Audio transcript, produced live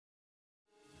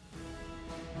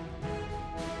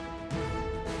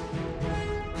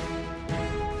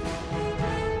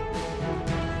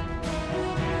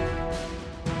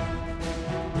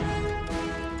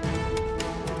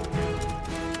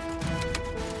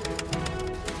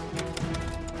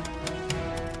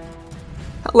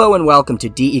Hello and welcome to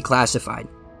DE Classified,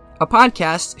 a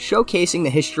podcast showcasing the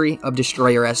history of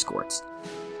destroyer escorts.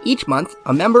 Each month,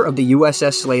 a member of the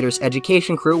USS Slater's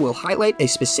education crew will highlight a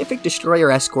specific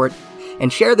destroyer escort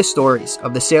and share the stories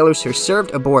of the sailors who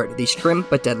served aboard these trim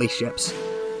but deadly ships.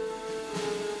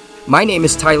 My name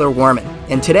is Tyler Warman,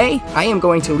 and today I am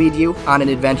going to lead you on an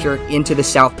adventure into the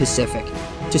South Pacific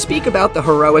to speak about the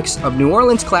heroics of New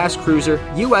Orleans-class cruiser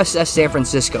USS San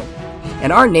Francisco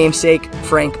and our namesake,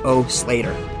 Frank O.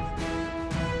 Slater.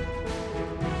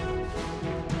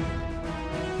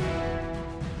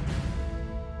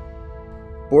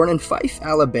 Born in Fife,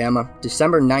 Alabama,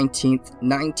 December 19,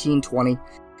 1920,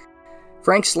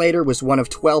 Frank Slater was one of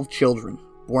 12 children,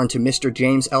 born to Mr.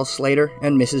 James L. Slater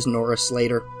and Mrs. Nora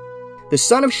Slater. The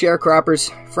son of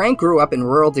sharecroppers, Frank grew up in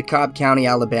rural DeKalb County,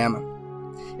 Alabama,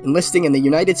 enlisting in the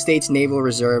United States Naval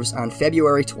Reserves on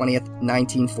February 20,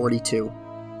 1942.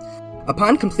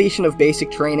 Upon completion of basic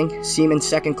training, Seaman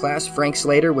Second Class Frank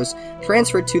Slater was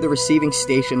transferred to the receiving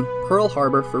station, Pearl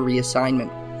Harbor, for reassignment.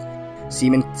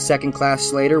 Seaman Second Class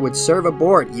Slater would serve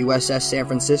aboard USS San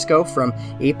Francisco from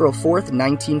April 4,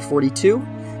 1942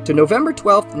 to November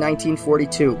 12,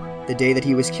 1942, the day that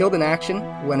he was killed in action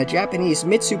when a Japanese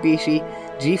Mitsubishi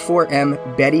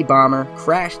G4M Betty bomber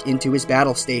crashed into his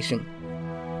battle station.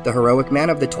 The heroic men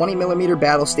of the 20mm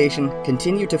battle station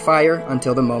continued to fire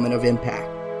until the moment of impact.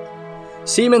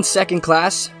 Seaman Second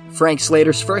Class Frank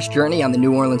Slater's first journey on the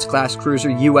New Orleans-class cruiser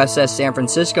USS San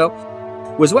Francisco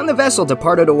was when the vessel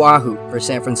departed Oahu for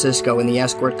San Francisco in the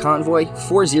escort convoy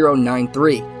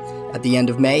 4093. At the end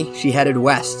of May, she headed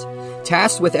west,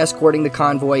 tasked with escorting the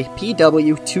convoy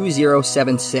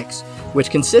PW-2076, which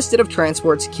consisted of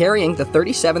transports carrying the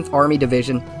 37th Army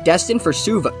Division destined for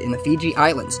Suva in the Fiji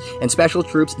Islands and special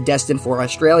troops destined for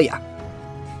Australia.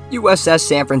 USS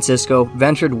San Francisco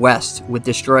ventured west with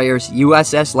destroyers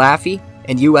USS Laffey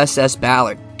and USS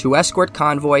Ballard to escort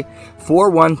convoy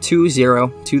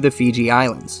 4120 to the Fiji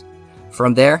Islands.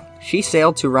 From there, she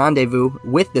sailed to rendezvous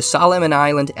with the Solomon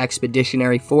Island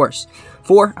Expeditionary Force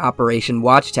for Operation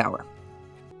Watchtower.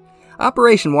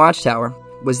 Operation Watchtower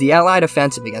was the Allied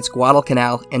offensive against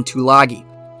Guadalcanal and Tulagi,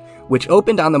 which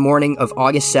opened on the morning of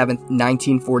August 7,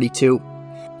 1942.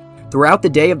 Throughout the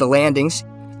day of the landings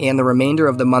and the remainder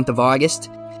of the month of August,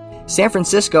 San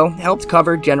Francisco helped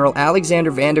cover General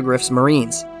Alexander Vandegrift's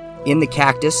Marines in the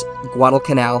Cactus,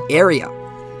 Guadalcanal area.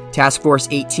 Task Force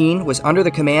 18 was under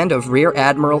the command of Rear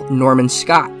Admiral Norman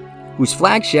Scott, whose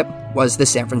flagship was the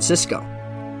San Francisco.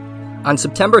 On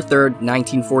September 3,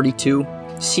 1942,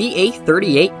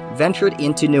 CA-38 ventured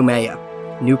into Noumea,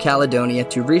 New Caledonia,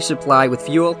 to resupply with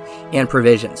fuel and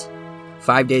provisions.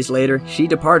 5 days later, she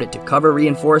departed to cover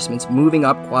reinforcements moving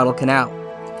up Guadalcanal.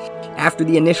 After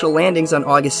the initial landings on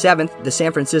August 7th, the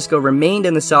San Francisco remained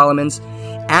in the Solomons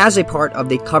as a part of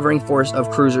the covering force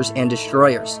of cruisers and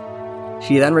destroyers.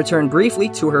 She then returned briefly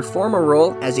to her former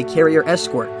role as a carrier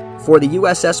escort for the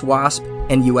USS Wasp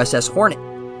and USS Hornet.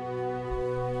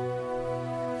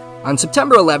 On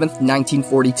September 11th,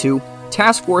 1942,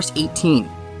 Task Force 18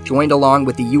 joined along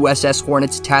with the USS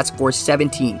Hornet's Task Force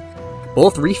 17,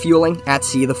 both refueling at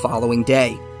sea the following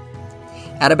day.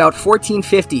 At about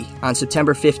 1450 on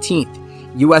September 15th,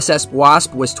 USS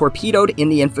Wasp was torpedoed in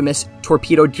the infamous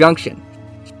Torpedo Junction,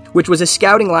 which was a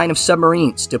scouting line of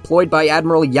submarines deployed by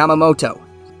Admiral Yamamoto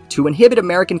to inhibit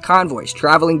American convoys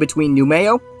traveling between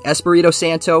Noumea, Espiritu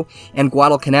Santo, and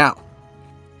Guadalcanal.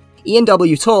 Ian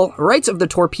W. Toll writes of the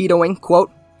torpedoing,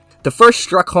 quote, "The first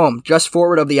struck home just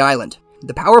forward of the island.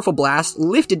 The powerful blast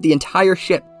lifted the entire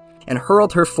ship and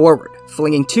hurled her forward,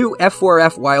 flinging 2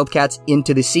 F-4F Wildcats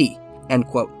into the sea." End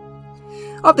quote.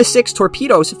 Of the 6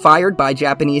 torpedoes fired by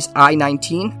Japanese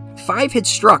I-19, 5 had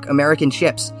struck American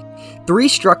ships. 3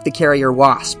 struck the carrier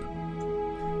Wasp.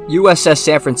 USS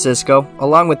San Francisco,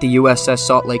 along with the USS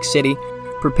Salt Lake City,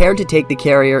 prepared to take the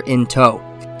carrier in tow.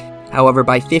 However,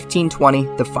 by 1520,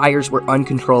 the fires were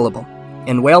uncontrollable,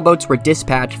 and whaleboats were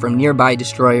dispatched from nearby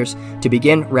destroyers to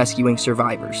begin rescuing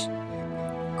survivors.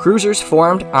 Cruisers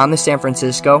formed on the San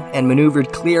Francisco and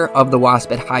maneuvered clear of the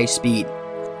Wasp at high speed.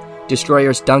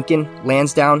 Destroyers Duncan,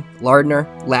 Lansdowne, Lardner,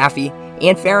 Laffey,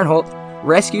 and Fahrenholt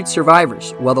rescued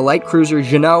survivors, while the light cruiser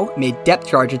Jeannot made depth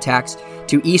charge attacks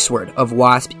to eastward of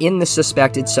Wasp in the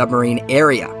suspected submarine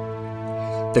area.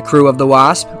 The crew of the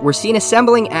Wasp were seen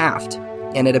assembling aft,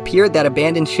 and it appeared that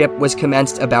abandoned ship was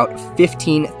commenced about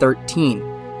 1513.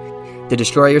 The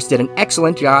destroyers did an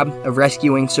excellent job of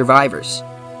rescuing survivors.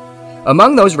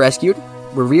 Among those rescued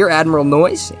were Rear Admiral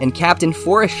Noyes and Captain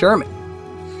Forrest Sherman.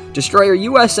 Destroyer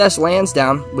USS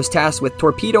Lansdowne was tasked with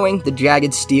torpedoing the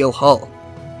jagged steel hull.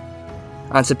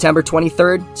 On September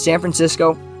 23rd, San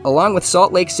Francisco along with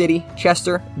Salt Lake City,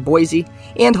 Chester, Boise,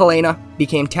 and Helena,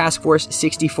 became Task Force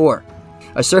 64,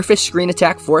 a surface screen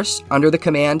attack force under the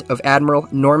command of Admiral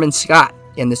Norman Scott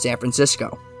in the San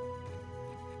Francisco.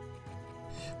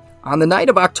 On the night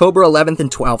of October 11th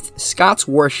and 12th, Scott's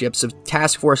warships of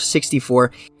Task Force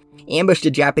 64 ambushed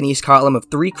a Japanese column of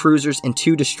 3 cruisers and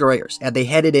 2 destroyers as they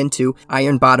headed into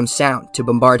Iron Bottom Sound to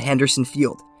bombard Henderson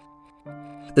Field.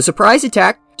 The surprise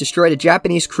attack destroyed a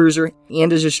Japanese cruiser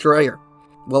and a destroyer,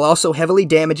 while also heavily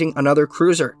damaging another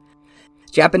cruiser.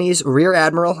 Japanese Rear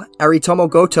Admiral Aritomo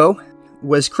Goto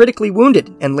was critically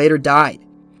wounded and later died.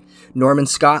 Norman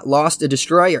Scott lost a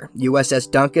destroyer,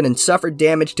 USS Duncan, and suffered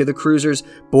damage to the cruisers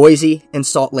Boise and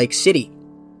Salt Lake City.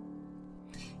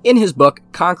 In his book,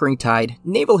 Conquering Tide,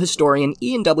 naval historian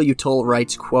Ian W. Toll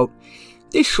writes, quote,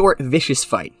 "This short, vicious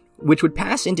fight, which would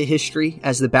pass into history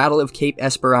as the Battle of Cape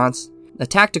Esperance, a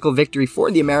tactical victory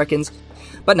for the Americans,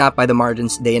 but not by the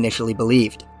margins they initially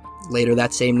believed. Later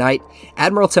that same night,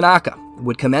 Admiral Tanaka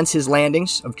would commence his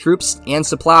landings of troops and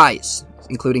supplies,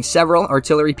 including several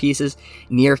artillery pieces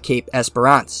near Cape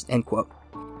Esperance," end quote.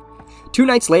 2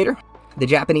 nights later, the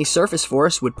Japanese surface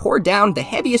force would pour down the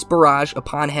heaviest barrage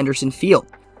upon Henderson Field.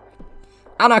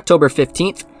 On October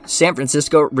 15th, San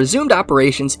Francisco resumed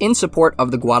operations in support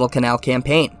of the Guadalcanal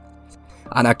campaign.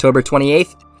 On October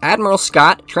 28th, Admiral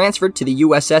Scott transferred to the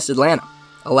USS Atlanta,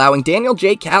 allowing Daniel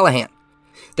J. Callahan,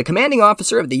 the commanding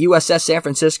officer of the USS San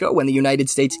Francisco when the United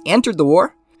States entered the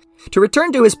war, to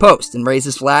return to his post and raise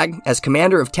his flag as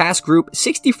commander of Task Group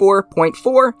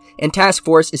 64.4 and Task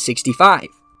Force 65.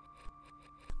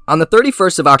 On the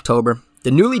 31st of October,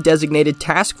 the newly designated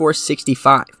Task Force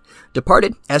 65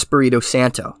 departed Espiritu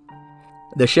Santo.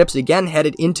 The ships again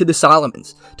headed into the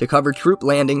Solomons to cover troop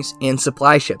landings and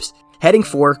supply ships heading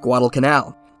for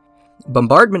Guadalcanal.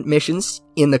 Bombardment missions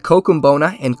in the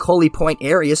Cocumbona and Coley Point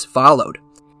areas followed.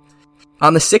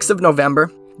 On the 6th of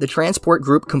November, the transport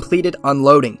group completed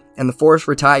unloading and the force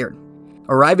retired,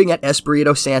 arriving at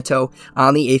Espiritu Santo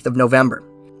on the 8th of November.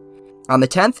 On the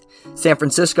 10th, San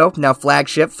Francisco, now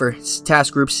flagship for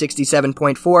Task Group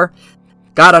 67.4,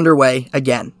 got underway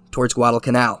again towards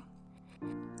Guadalcanal.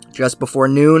 Just before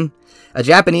noon, a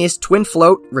Japanese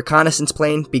twin-float reconnaissance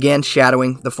plane began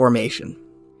shadowing the formation.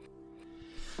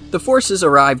 The forces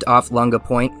arrived off Lunga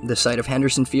Point, the site of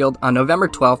Henderson Field, on November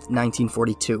 12,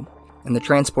 1942, and the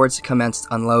transports commenced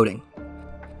unloading.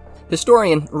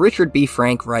 Historian Richard B.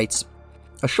 Frank writes,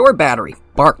 "A shore battery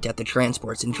barked at the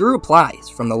transports and drew replies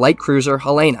from the light cruiser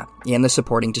Helena and the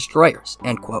supporting destroyers,"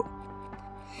 end quote.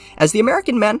 As the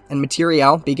American men and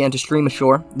materiel began to stream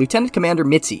ashore, Lieutenant Commander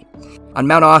Mitzi on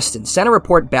Mount Austin sent a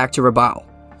report back to Rabaul.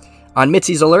 On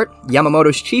Mitzi's alert,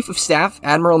 Yamamoto's Chief of Staff,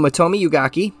 Admiral Motomi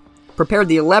Ugaki, prepared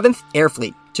the 11th Air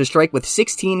Fleet to strike with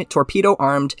 16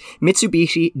 torpedo-armed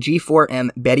Mitsubishi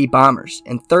G4M Betty bombers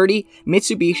and 30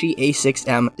 Mitsubishi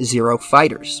A6M-0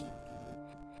 fighters.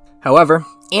 However,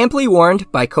 amply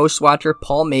warned by Coast Watcher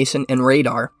Paul Mason and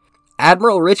radar,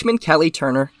 Admiral Richmond Kelly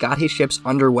Turner got his ships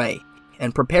underway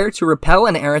and prepared to repel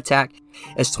an air attack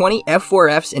as 20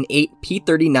 F-4Fs and 8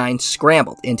 P-39s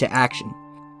scrambled into action.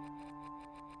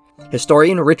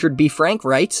 Historian Richard B. Frank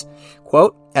writes,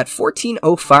 quote, "At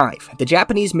 14:05, the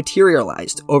Japanese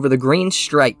materialized over the green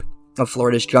stripe of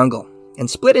Florida's jungle and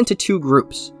split into 2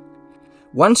 groups,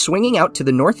 one swinging out to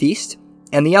the northeast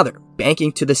and the other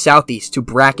banking to the southeast to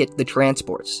bracket the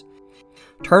transports.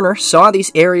 Turner saw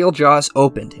these aerial jaws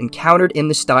opened and countered in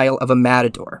the style of a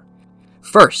matador.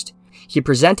 First, he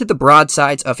presented the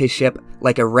broadsides of his ship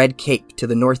like a red cape to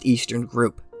the northeastern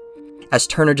group. As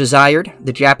Turner desired,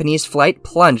 the Japanese flight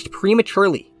plunged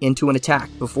prematurely into an attack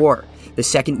before the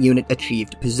second unit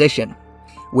achieved position.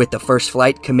 With the first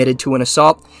flight committed to an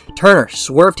assault, Turner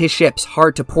swerved his ships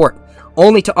hard to port,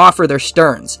 only to offer their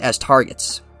sterns as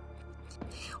targets.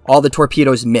 All the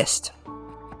torpedoes missed.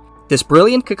 This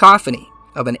brilliant cacophony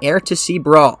of an air-to-sea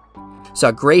brawl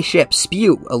saw gray ships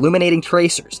spew illuminating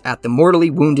tracers at the mortally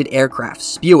wounded aircraft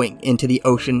spewing into the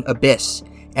ocean abyss,"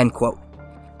 end quote.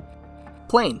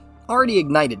 Plane, already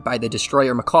ignited by the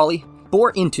destroyer Macaulay,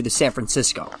 bore into the San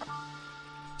Francisco.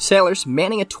 Sailors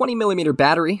manning a 20mm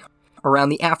battery around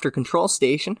the after control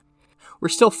station were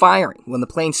still firing when the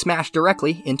plane smashed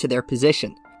directly into their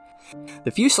position.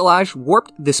 The fuselage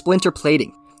warped the splinter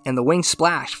plating, and the wings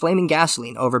splashed flaming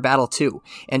gasoline over Battle 2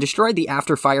 and destroyed the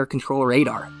after-fire control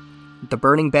radar. The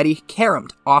burning Betty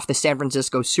caromed off the San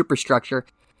Francisco superstructure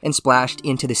and splashed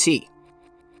into the sea.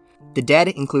 The dead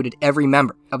included every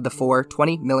member of the 4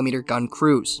 20mm gun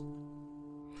crews.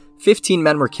 15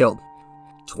 men were killed.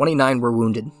 29 were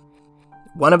wounded.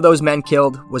 One of those men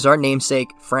killed was our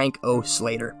namesake, Frank O.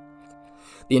 Slater.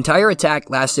 The entire attack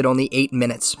lasted only 8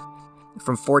 minutes,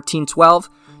 from 14:12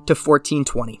 to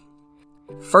 1420.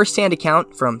 First-hand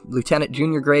account from Lieutenant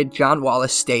Junior Grade John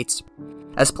Wallace states,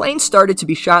 "As planes started to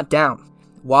be shot down,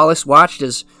 Wallace watched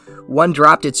as one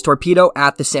dropped its torpedo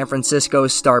at the San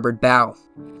Francisco's starboard bow.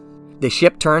 The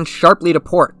ship turned sharply to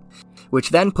port, which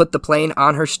then put the plane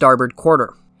on her starboard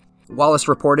quarter." Wallace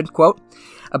reported, quote,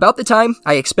 "About the time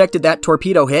I expected that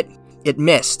torpedo hit, it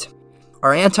missed.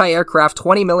 Our anti-aircraft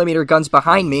 20mm guns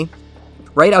behind me,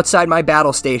 right outside my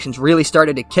battle stations, really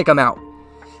started to kick them out.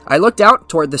 I looked out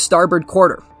toward the starboard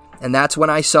quarter, and that's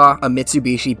when I saw a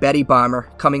Mitsubishi Betty bomber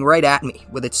coming right at me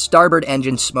with its starboard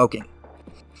engine smoking.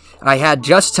 I had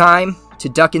just time to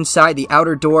duck inside the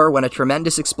outer door when a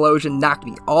tremendous explosion knocked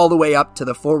me all the way up to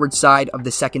the forward side of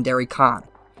the secondary con,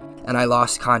 and I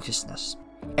lost consciousness."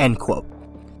 End quote.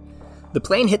 The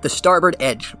plane hit the starboard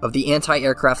edge of the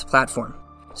anti-aircraft platform,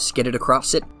 skidded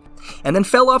across it, and then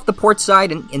fell off the port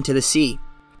side and into the sea.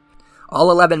 All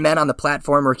 11 men on the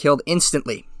platform were killed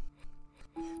instantly.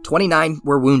 29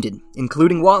 were wounded,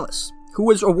 including Wallace, who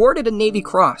was awarded a Navy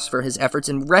Cross for his efforts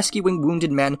in rescuing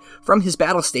wounded men from his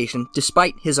battle station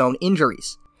despite his own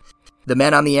injuries. The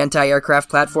men on the anti-aircraft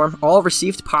platform all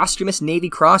received posthumous Navy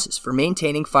Crosses for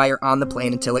maintaining fire on the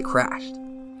plane until it crashed.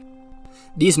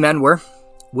 These men were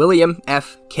William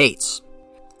F. Cates,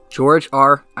 George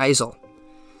R. Eisel,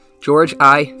 George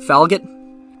I. Falgett,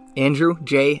 Andrew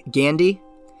J. Gandy,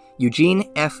 Eugene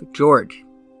F. George,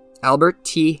 Albert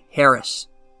T. Harris,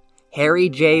 Harry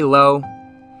J. Lowe,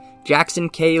 Jackson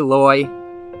K. Loy,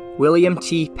 William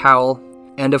T. Powell,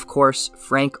 and of course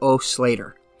Frank O.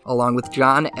 Slater, along with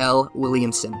John L.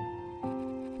 Williamson.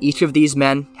 Each of these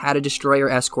men had a destroyer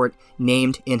escort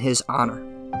named in his honor.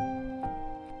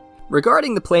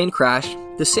 Regarding the plane crash,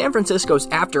 the San Francisco's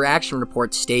after-action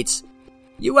report states,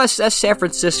 USS San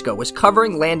Francisco was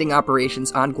covering landing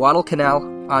operations on Guadalcanal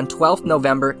on 12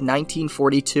 November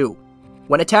 1942,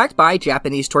 when attacked by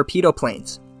Japanese torpedo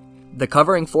planes. The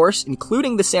covering force,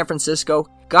 including the San Francisco,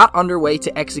 got underway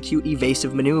to execute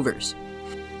evasive maneuvers.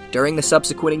 During the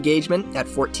subsequent engagement at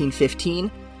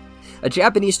 14:15, a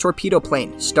Japanese torpedo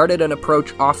plane started an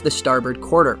approach off the starboard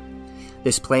quarter.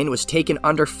 This plane was taken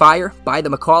under fire by the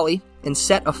Macaulay and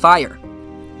set afire.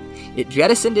 It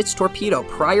jettisoned its torpedo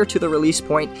prior to the release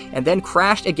point and then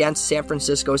crashed against San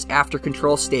Francisco's after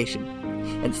control station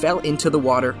and fell into the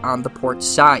water on the port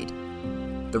side.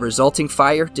 The resulting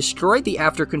fire destroyed the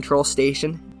after control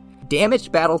station,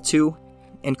 damaged Battle 2,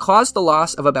 and caused the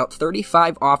loss of about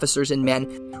 35 officers and men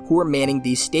who were manning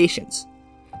these stations.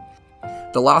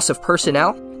 The loss of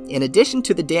personnel, in addition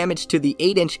to the damage to the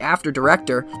 8-inch after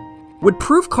director, would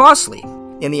prove costly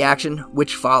in the action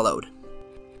which followed.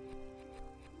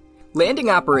 Landing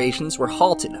operations were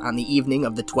halted on the evening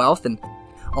of the 12th, and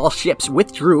all ships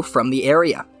withdrew from the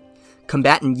area.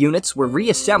 Combatant units were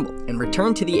reassembled and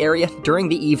returned to the area during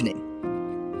the evening.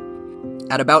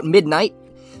 At about midnight,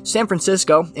 San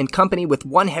Francisco, in company with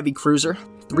 1 heavy cruiser,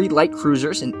 3 light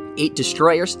cruisers, and 8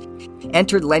 destroyers,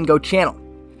 entered Lengo Channel.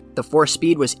 The force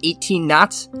speed was 18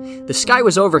 knots, the sky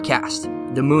was overcast,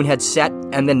 the moon had set,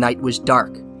 and the night was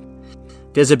dark.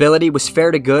 Visibility was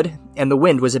fair to good, and the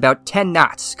wind was about 10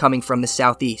 knots coming from the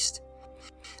southeast.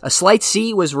 A slight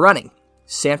sea was running.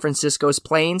 San Francisco's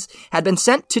planes had been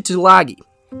sent to Tulagi.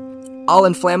 All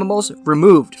inflammables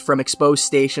removed from exposed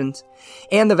stations,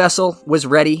 and the vessel was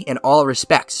ready in all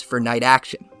respects for night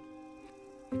action.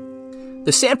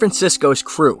 The San Francisco's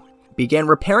crew began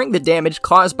repairing the damage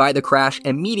caused by the crash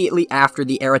immediately after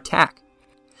the air attack.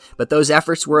 But those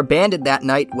efforts were abandoned that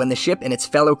night when the ship and its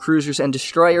fellow cruisers and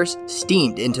destroyers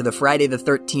steamed into the Friday the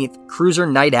 13th cruiser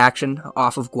night action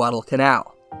off of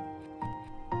Guadalcanal.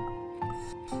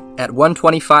 At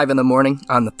 1:25 in the morning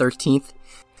on the 13th,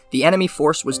 the enemy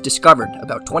force was discovered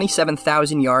about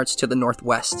 27,000 yards to the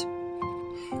northwest.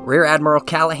 Rear Admiral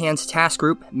Callahan's task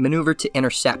group maneuvered to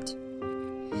intercept.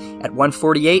 At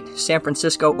 1:48, San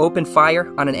Francisco opened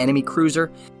fire on an enemy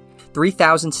cruiser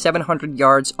 3,700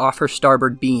 yards off her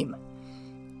starboard beam.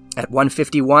 At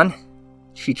 1:51,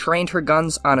 she trained her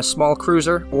guns on a small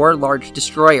cruiser or large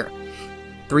destroyer,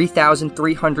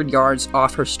 3,300 yards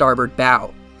off her starboard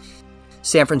bow.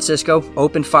 San Francisco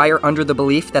opened fire under the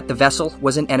belief that the vessel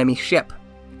was an enemy ship.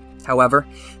 However,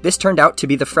 this turned out to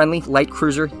be the friendly light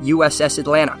cruiser USS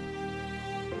Atlanta,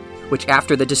 which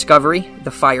after the discovery,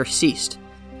 the fire ceased.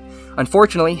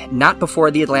 Unfortunately, not before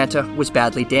the Atlanta was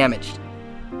badly damaged.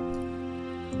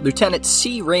 Lieutenant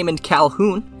C. Raymond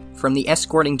Calhoun, from the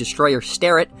escorting destroyer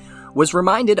Sterrett, was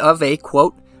reminded of a,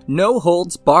 quote,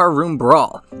 no-holds-barroom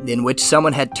brawl, in which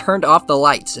someone had turned off the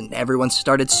lights and everyone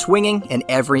started swinging in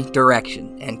every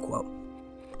direction, end quote.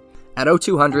 At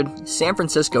 0200, San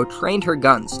Francisco trained her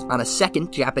guns on a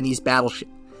second Japanese battleship,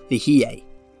 the Hiei.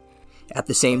 At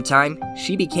the same time,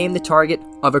 she became the target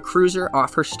of a cruiser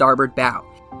off her starboard bow,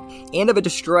 and of a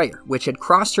destroyer which had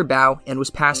crossed her bow and was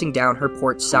passing down her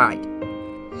port side.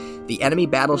 The enemy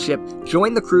battleship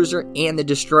joined the cruiser and the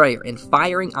destroyer in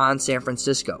firing on San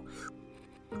Francisco,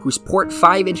 whose port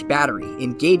 5-inch battery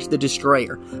engaged the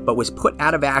destroyer but was put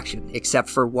out of action except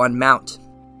for one mount.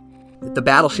 The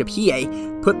battleship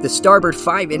Hiei put the starboard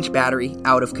 5-inch battery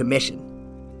out of commission.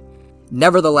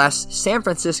 Nevertheless, San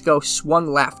Francisco swung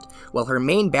left while her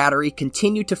main battery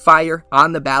continued to fire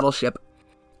on the battleship,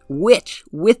 which,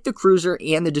 with the cruiser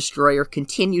and the destroyer,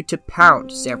 continued to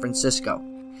pound San Francisco.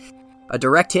 A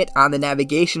direct hit on the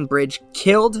navigation bridge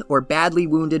killed or badly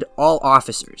wounded all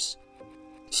officers.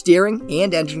 Steering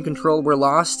and engine control were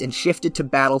lost and shifted to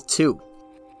Battle 2.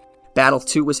 Battle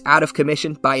 2 was out of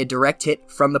commission by a direct hit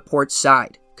from the port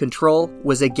side. Control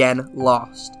was again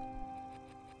lost.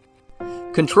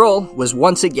 Control was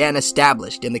once again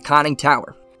established in the conning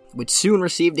tower, which soon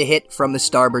received a hit from the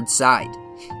starboard side.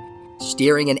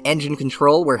 Steering and engine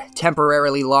control were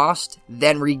temporarily lost,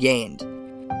 then regained.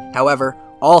 However,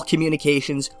 all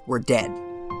communications were dead.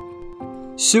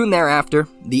 Soon thereafter,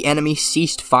 the enemy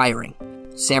ceased firing.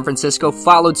 San Francisco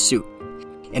followed suit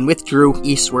and withdrew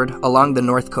eastward along the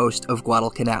north coast of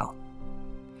Guadalcanal.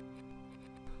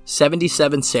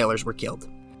 77 sailors were killed,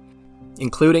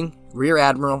 including Rear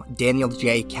Admiral Daniel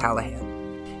J.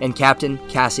 Callahan and Captain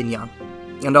Cassin Young,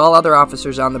 and all other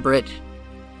officers on the bridge,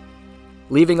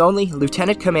 leaving only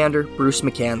Lieutenant Commander Bruce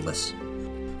McCandless,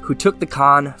 who took the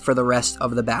con for the rest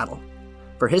of the battle.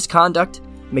 For his conduct,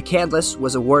 McCandless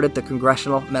was awarded the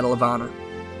Congressional Medal of Honor.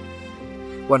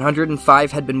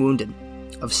 105 had been wounded.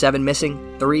 Of 7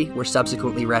 missing, 3 were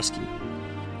subsequently rescued.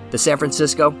 The San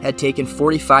Francisco had taken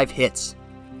 45 hits.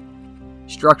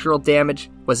 Structural damage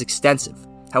was extensive,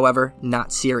 however,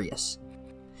 not serious.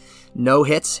 No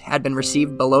hits had been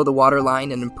received below the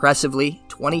waterline, and impressively,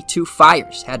 22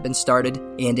 fires had been started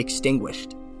and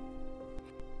extinguished.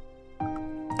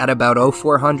 At about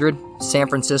 0400, San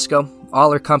Francisco,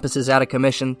 all her compasses out of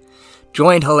commission,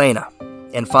 joined Helena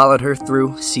and followed her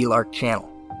through Sea Lark Channel.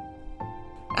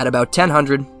 At about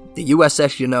 1000, the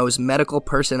USS Jeannot's medical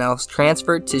personnel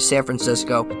transferred to San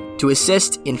Francisco to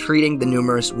assist in treating the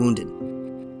numerous wounded.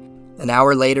 An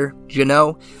hour later,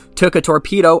 Jeannot took a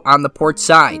torpedo on the port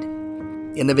side,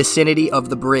 in the vicinity of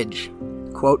the bridge.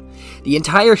 Quote, "The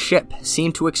entire ship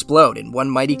seemed to explode in one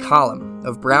mighty column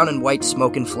of brown and white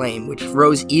smoke and flame, which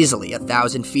rose easily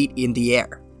 1,000 feet in the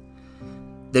air.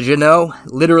 The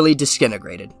Jeannot literally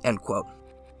disintegrated," end quote.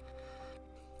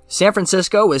 San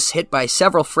Francisco was hit by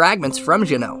several fragments from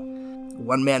Jeannot.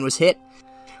 One man was hit.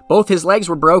 Both his legs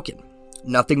were broken.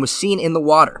 Nothing was seen in the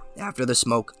water after the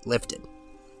smoke lifted.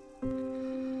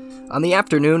 On the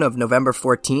afternoon of November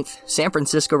 14th, San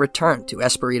Francisco returned to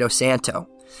Espiritu Santo.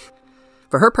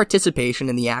 For her participation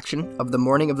in the action of the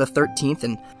morning of the 13th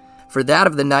and for that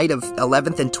of the night of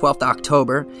 11th and 12th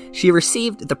October, she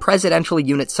received the Presidential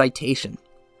Unit Citation.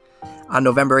 On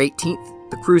November 18th,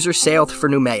 the cruiser sailed for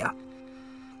Noumea,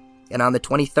 and on the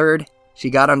 23rd, she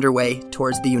got underway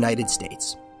towards the United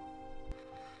States.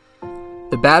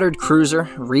 The battered cruiser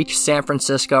reached San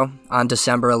Francisco on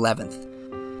December 11th.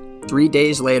 3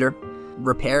 days later,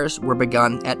 repairs were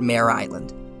begun at Mare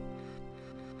Island.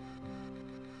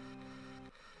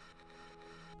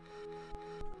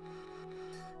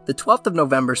 The 12th of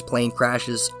November's plane crash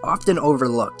is often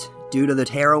overlooked due to the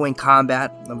harrowing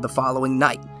combat of the following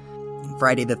night,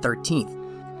 Friday the 13th.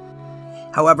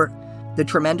 However, the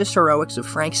tremendous heroics of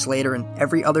Frank Slater and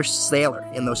every other sailor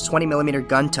in those 20mm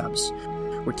gun tubs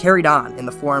were carried on in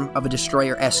the form of a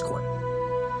destroyer escort.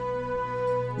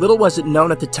 Little was it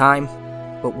known at the time,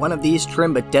 but one of these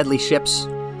trim but deadly ships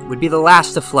would be the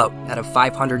last to float out of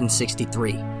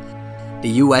 563, the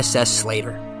USS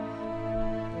Slater.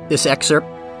 This excerpt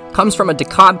comes from a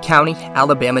DeKalb County,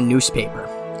 Alabama newspaper.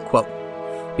 Quote,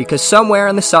 "Because somewhere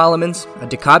in the Solomons, a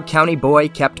DeKalb County boy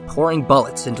kept pouring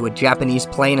bullets into a Japanese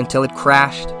plane until it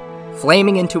crashed,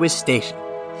 flaming into his station.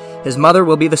 His mother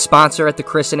will be the sponsor at the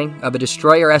christening of a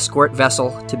destroyer escort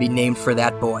vessel to be named for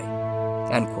that boy."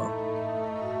 End quote.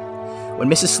 When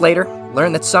Mrs. Slater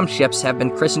learned that some ships have been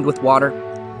christened with water,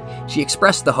 she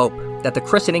expressed the hope that the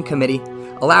christening committee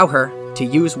allow her to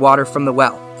use water from the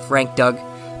well Frank dug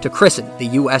to christen the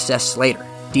USS Slater,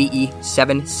 DE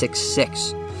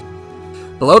 766.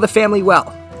 Below the family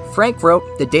well, Frank wrote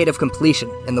the date of completion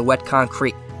in the wet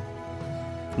concrete,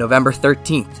 November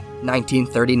 13th,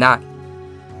 1939,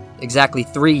 exactly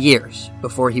 3 years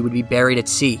before he would be buried at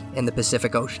sea in the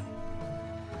Pacific Ocean.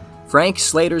 Frank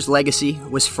Slater's legacy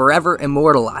was forever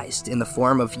immortalized in the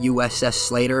form of USS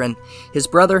Slater and his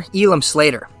brother Elam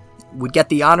Slater, would get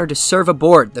the honor to serve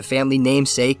aboard the family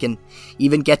namesake and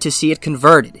even get to see it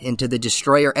converted into the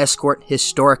Destroyer Escort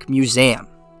Historic Museum.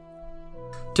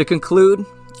 To conclude,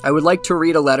 I would like to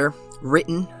read a letter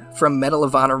written from Medal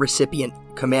of Honor recipient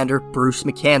Commander Bruce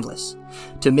McCandless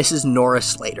to Mrs. Nora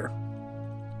Slater.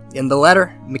 In the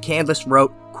letter, McCandless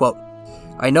wrote, quote,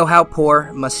 "I know how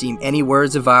poor must seem any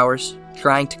words of ours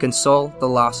trying to console the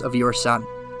loss of your son,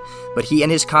 but he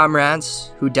and his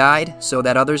comrades, who died so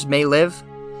that others may live,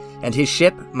 and his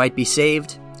ship might be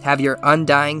saved, have your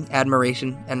undying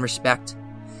admiration and respect.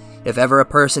 If ever a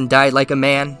person died like a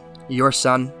man, your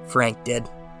son Frank did."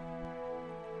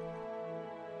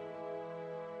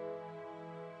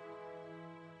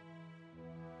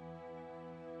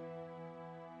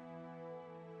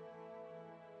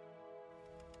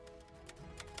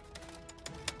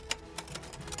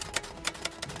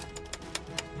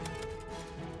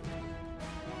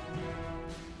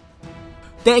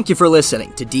 Thank you for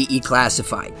listening to DE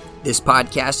Classified. This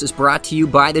podcast is brought to you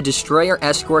by the Destroyer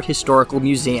Escort Historical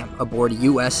Museum aboard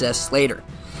USS Slater.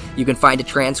 You can find a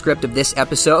transcript of this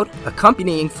episode,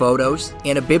 accompanying photos,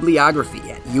 and a bibliography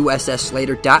at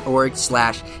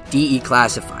ussslater.org/DE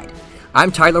Classified.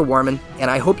 I'm Tyler Warman,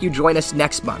 and I hope you join us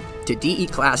next month to DE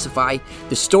Classify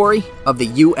the story of the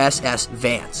USS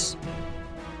Vance.